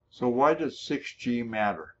So why does 6G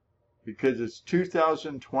matter? Because it's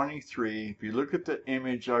 2023. If you look at the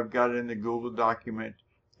image I've got in the Google document,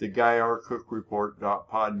 the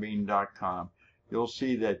GuyRCookReport.podbean.com, you'll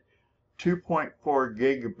see that 2.4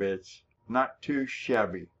 gigabits, not too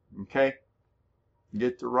shabby, okay?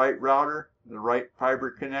 Get the right router, the right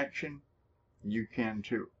fiber connection, you can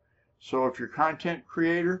too. So if you're a content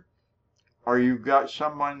creator, or you've got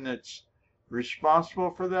someone that's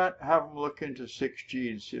responsible for that, have them look into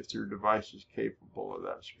 6G and see if their device is capable of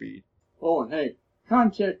that speed. Oh, and hey,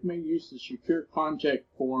 contact me. Use the secure contact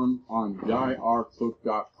form on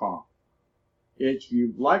GuyRCook.com. If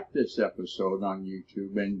you like this episode on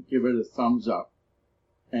YouTube, and give it a thumbs up,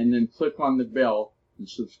 and then click on the bell and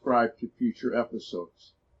subscribe to future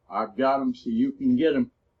episodes. I've got them so you can get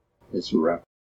them. It's a wrap.